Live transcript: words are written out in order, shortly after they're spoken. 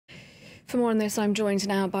For more on this, I'm joined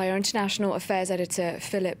now by our International Affairs Editor,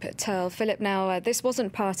 Philip Turle. Philip, now, this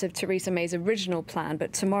wasn't part of Theresa May's original plan,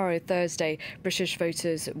 but tomorrow, Thursday, British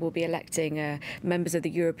voters will be electing members of the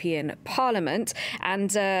European Parliament. And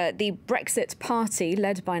the Brexit party,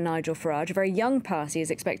 led by Nigel Farage, a very young party, is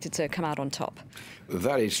expected to come out on top.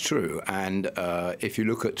 That is true. And if you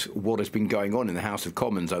look at what has been going on in the House of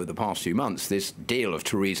Commons over the past few months, this deal of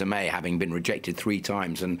Theresa May having been rejected 3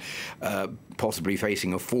 times and possibly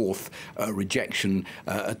facing a 4th rejection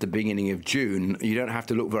at the beginning of June, you don't have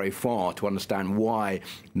to look very far to understand why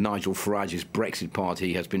Nigel Farage's Brexit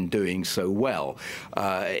party has been doing so well.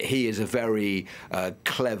 He is a very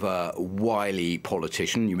clever, wily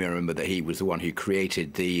politician. You may remember that he was the one who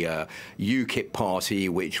created the UKIP party,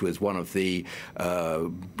 which was one of the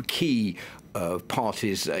key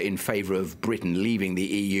parties in favour of Britain leaving the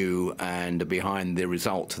EU and behind the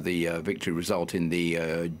result, the victory result in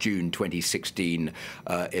the June 2016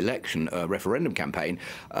 election referendum campaign.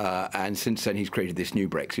 And since then, he's created this new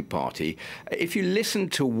Brexit party. If you listen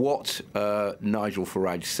to what Nigel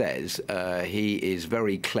Farage says, he is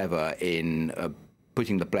very clever in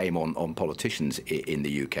putting the blame on politicians in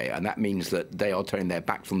the UK, and that means that they are turning their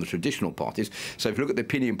backs on the traditional parties. So if you look at the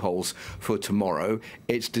opinion polls for tomorrow,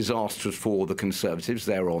 it's disastrous for the Conservatives.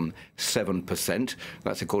 They're on 7%.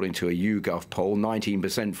 That's according to a YouGov poll.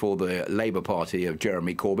 19% for the Labour Party of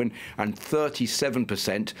Jeremy Corbyn, and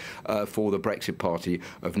 37% for the Brexit Party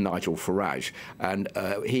of Nigel Farage. And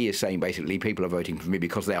he is saying basically people are voting for me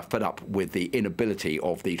because they are fed up with the inability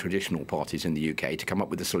of the traditional parties in the UK to come up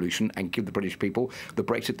with a solution and give the British people the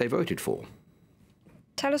Brexit they voted for.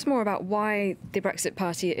 Tell us more about why the Brexit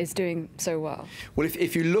party is doing so well. Well,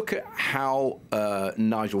 if you look at how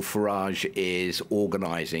Nigel Farage is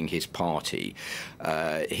organising his party,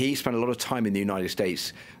 he spent a lot of time in the United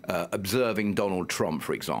States observing Donald Trump,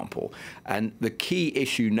 for example. And the key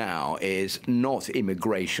issue now is not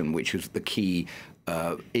immigration, which was the key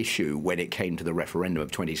issue when it came to the referendum of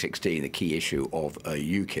 2016, the key issue of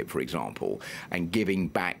UKIP, for example, and giving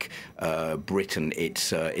back Britain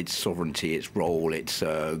its sovereignty, its role, its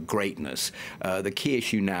greatness. The key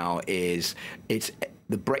issue now is it's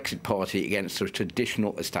the Brexit party against the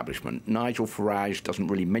traditional establishment. Nigel Farage doesn't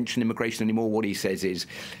really mention immigration anymore. What he says is,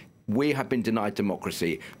 we have been denied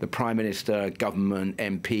democracy. The Prime Minister, government,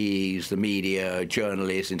 MPs, the media,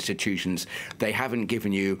 journalists, institutions, they haven't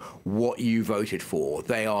given you what you voted for.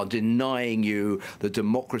 They are denying you the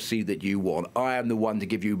democracy that you want. I am the one to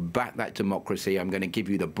give you back that democracy. I'm going to give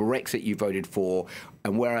you the Brexit you voted for.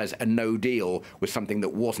 And whereas a no deal was something that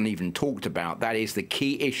wasn't even talked about, that is the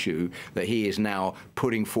key issue that he is now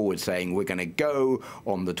putting forward, saying we're going to go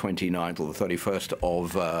on the 29th or the 31st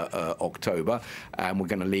of October, and we're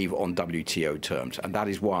going to leave on WTO terms. And that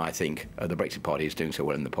is why I think the Brexit party is doing so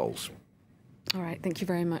well in the polls. All right. Thank you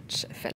very much, Philip.